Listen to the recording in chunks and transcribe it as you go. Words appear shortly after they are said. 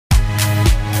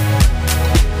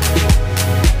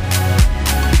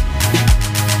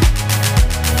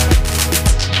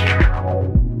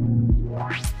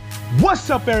What's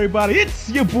up, everybody? It's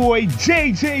your boy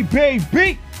JJ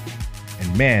Baby.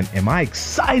 And man, am I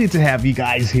excited to have you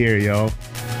guys here, yo.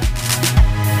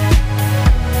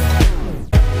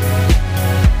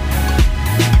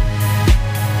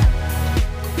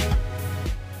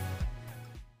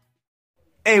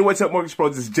 Hey, what's up, Mortgage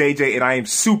Pros? This is JJ, and I am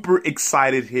super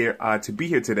excited here to be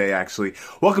here today, actually.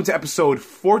 Welcome to episode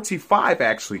 45,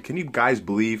 actually. Can you guys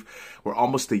believe we're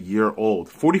almost a year old?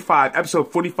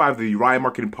 Episode 45 of the Uriah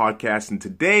Marketing Podcast, and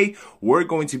today we're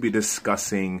going to be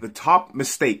discussing the top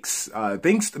mistakes,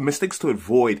 mistakes to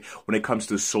avoid when it comes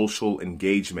to social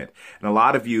engagement. And a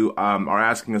lot of you are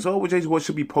asking us, oh, JJ, what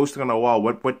should we be posting on the wall?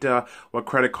 What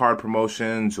credit card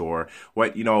promotions or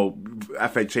what,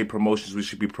 FHA promotions we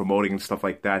should be promoting and stuff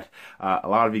like that. A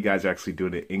lot of you guys are actually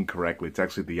doing it incorrectly. It's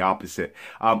actually the opposite.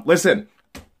 Listen,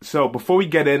 so before we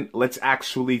get in, let's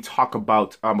actually talk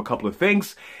about a couple of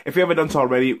things. If you haven't done so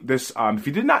already, if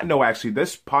you did not know, actually,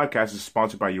 this podcast is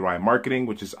sponsored by Uriah Marketing,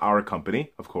 which is our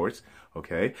company, of course.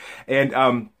 Okay,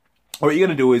 and what you're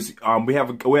gonna do is we have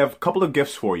a couple of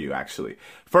gifts for you, actually.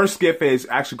 First gift is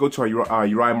actually go to our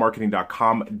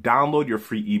UriahMarketing.com, download your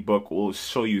free ebook. We'll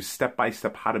show you step by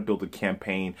step how to build a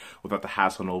campaign without the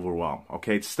hassle and overwhelm.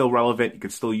 Okay, it's still relevant. You can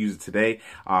still use it today,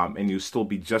 and you'll still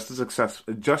be just as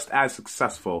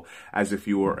successful as if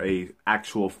you were a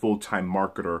actual full-time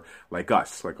marketer like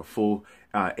us, like a full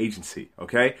agency.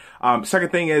 Okay.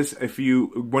 Second thing is,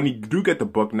 when you do get the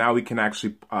book, now we can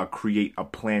actually create a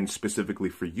plan specifically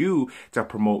for you to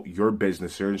promote your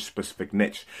business, your specific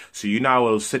niche. So you now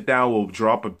will sit down, we'll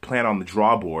draw up a plan on the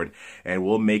drawboard, and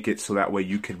we'll make it so that way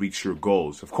you can reach your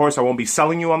goals. Of course, I won't be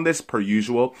selling you on this per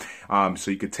usual.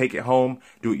 So you could take it home,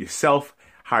 do it yourself,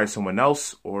 hire someone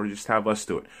else, or just have us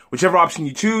do it. Whichever option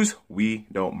you choose, we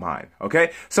don't mind.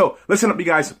 Okay. So listen up, you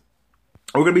guys.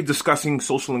 We're going to be discussing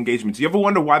social engagements. You ever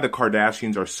wonder why the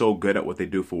Kardashians are so good at what they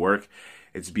do for work?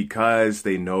 It's because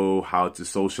they know how to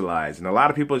socialize. And a lot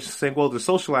of people are just saying, well, to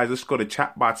socialize, let's go to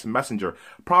chatbots and Messenger.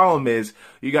 Problem is,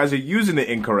 you guys are using it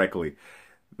incorrectly.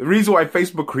 The reason why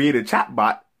Facebook created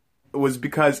chatbot was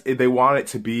because they want it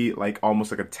to be like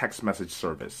almost like a text message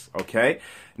service, okay?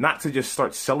 Not to just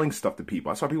start selling stuff to people.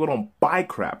 That's why people don't buy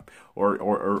crap,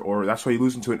 or that's why you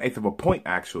lose into an eighth of a point,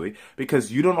 actually, because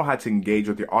you don't know how to engage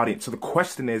with your audience. So the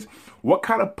question is, what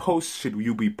kind of posts should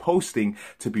you be posting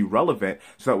to be relevant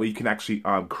so that way you can actually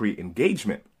create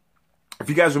engagement? If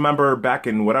you guys remember back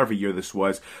in whatever year this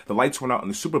was, the lights went out in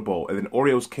the Super Bowl, and then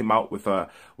Oreos came out with an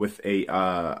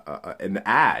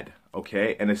ad,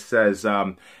 okay, and it says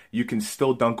you can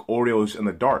still dunk Oreos in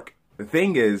the dark. The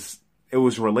thing is, it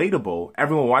was relatable.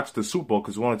 Everyone watched the Super Bowl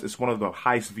because it's one of the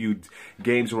highest viewed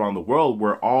games around the world,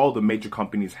 where all the major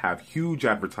companies have huge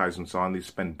advertisements on. They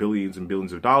spend billions and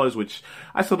billions of dollars, which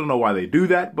I still don't know why they do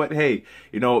that. But hey,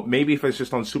 maybe if it's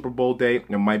just on Super Bowl day, it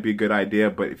might be a good idea.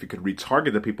 But if you could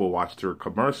retarget the people who watch their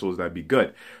commercials, that'd be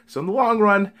good. So in the long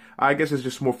run, I guess it's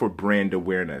just more for brand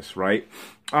awareness, right?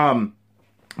 But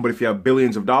if you have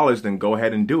billions of dollars, then go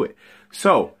ahead and do it.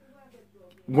 So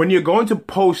when you're going to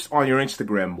post on your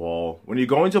Instagram wall, when you're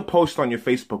going to post on your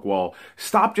Facebook wall,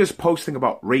 stop just posting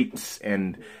about rates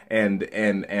and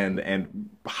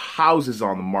houses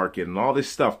on the market and all this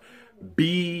stuff.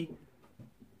 Be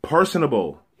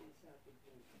personable.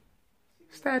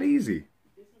 It's that easy.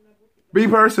 Be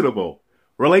personable.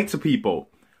 Relate to people.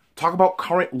 Talk about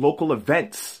current local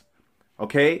events.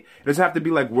 Okay? It doesn't have to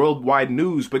be like worldwide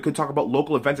news, but it could talk about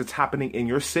local events that's happening in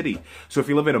your city. So if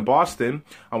you live in Boston,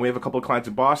 we have a couple of clients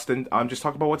in Boston, just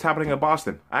talk about what's happening in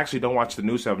Boston. I actually don't watch the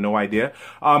news, so I have no idea.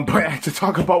 But to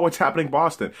talk about what's happening in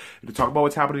Boston, to talk about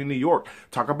what's happening in New York,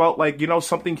 talk about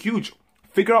something huge.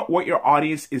 Figure out what your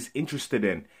audience is interested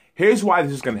in. Here's why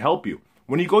this is going to help you.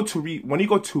 When you go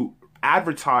to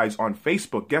advertise on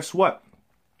Facebook, guess what?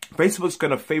 Facebook's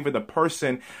going to favor the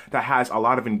person that has a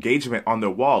lot of engagement on their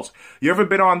walls. You ever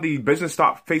been on the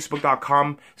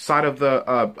business.facebook.com side of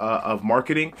of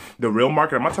marketing, the real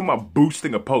market? I'm not talking about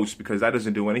boosting a post because that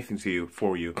doesn't do anything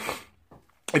for you.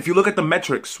 If you look at the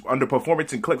metrics under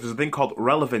performance and clicks, there's a thing called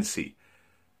relevancy.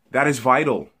 That is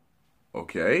vital.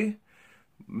 Okay?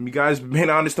 You guys may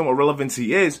not understand what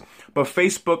relevancy is, but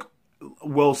Facebook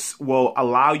will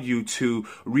allow you to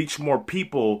reach more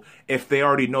people if they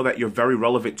already know that you're very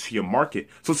relevant to your market.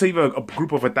 So say you have a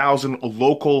group of 1,000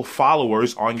 local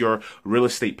followers on your real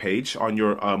estate page, on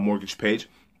your mortgage page,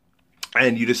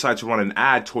 and you decide to run an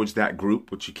ad towards that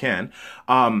group, which you can,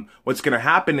 what's going to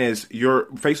happen is your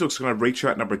Facebook's going to rate you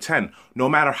at number 10, no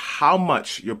matter how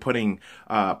much you're putting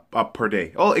up per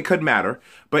day. Oh, it could matter,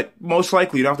 but most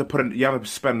likely you don't have to you have to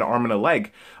spend an arm and a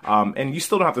leg, and you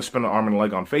still don't have to spend an arm and a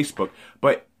leg on Facebook,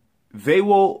 but they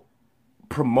will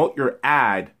promote your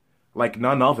ad like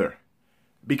none other.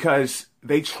 because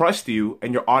they trust you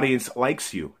and your audience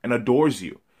likes you and adores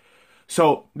you.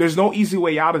 So there's no easy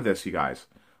way out of this, you guys.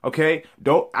 Okay,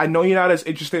 I know you're not as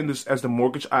interested in this as the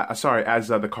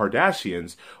the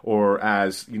Kardashians or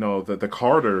as, the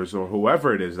Carters or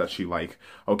whoever it is that you like.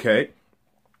 Okay,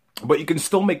 but you can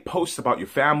still make posts about your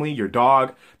family, your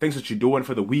dog, things that you're doing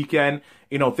for the weekend.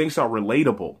 Things that are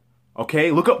relatable.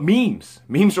 Okay, look up memes.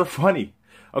 Memes are funny.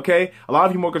 Okay, a lot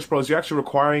of you mortgage pros, you're actually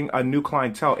requiring a new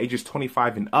clientele, ages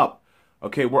 25 and up.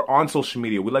 Okay, we're on social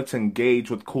media. We like to engage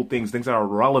with cool things that are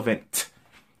relevant.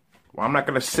 Well, I'm not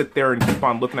going to sit there and keep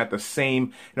on looking at the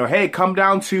same, hey, come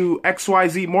down to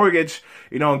XYZ Mortgage,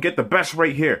 and get the best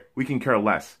rate here. We can care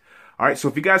less. All right, so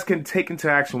if you guys can take into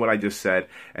action what I just said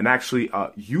and actually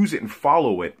use it and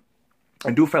follow it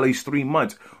and do it for at least 3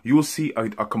 months, you will see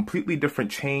a completely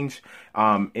different change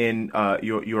in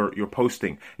your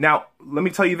posting. Now, let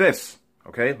me tell you this,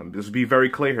 okay? Let me just be very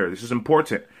clear here. This is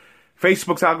important.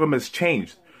 Facebook's algorithm has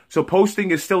changed. So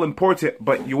posting is still important,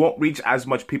 but you won't reach as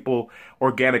much people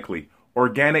organically.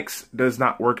 Organics does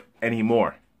not work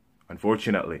anymore,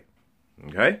 unfortunately.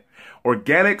 Okay?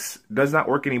 Organics does not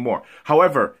work anymore.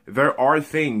 However, there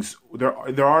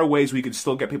are ways we can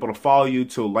still get people to follow you,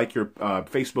 to like your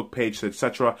Facebook page,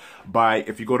 etc. By,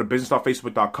 if you go to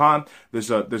business.facebook.com, there's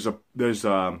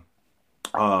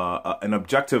an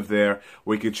objective there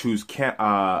where you could choose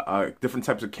different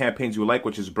types of campaigns you like,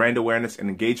 which is brand awareness and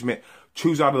engagement.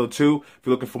 Choose out of the two. If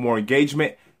you're looking for more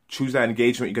engagement, choose that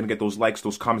engagement. You're going to get those likes,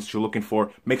 those comments that you're looking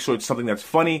for. Make sure it's something that's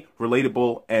funny,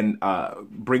 relatable, and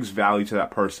brings value to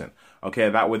that person. Okay,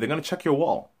 that way they're going to check your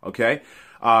wall. Okay,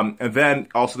 and then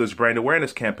also there's brand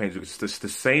awareness campaigns. It's the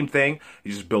same thing.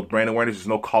 You just build brand awareness. There's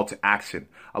no call to action.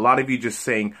 A lot of you just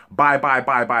saying buy,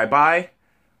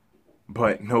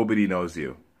 but nobody knows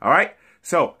you. All right?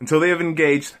 So, until they have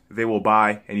engaged, they will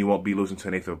buy, and you won't be losing to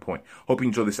an eighth of a point. Hope you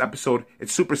enjoyed this episode.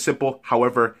 It's super simple,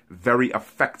 however, very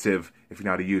effective if you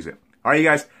know how to use it. All right, you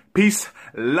guys. Peace,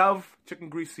 love, chicken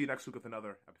grease. See you next week with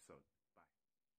another episode.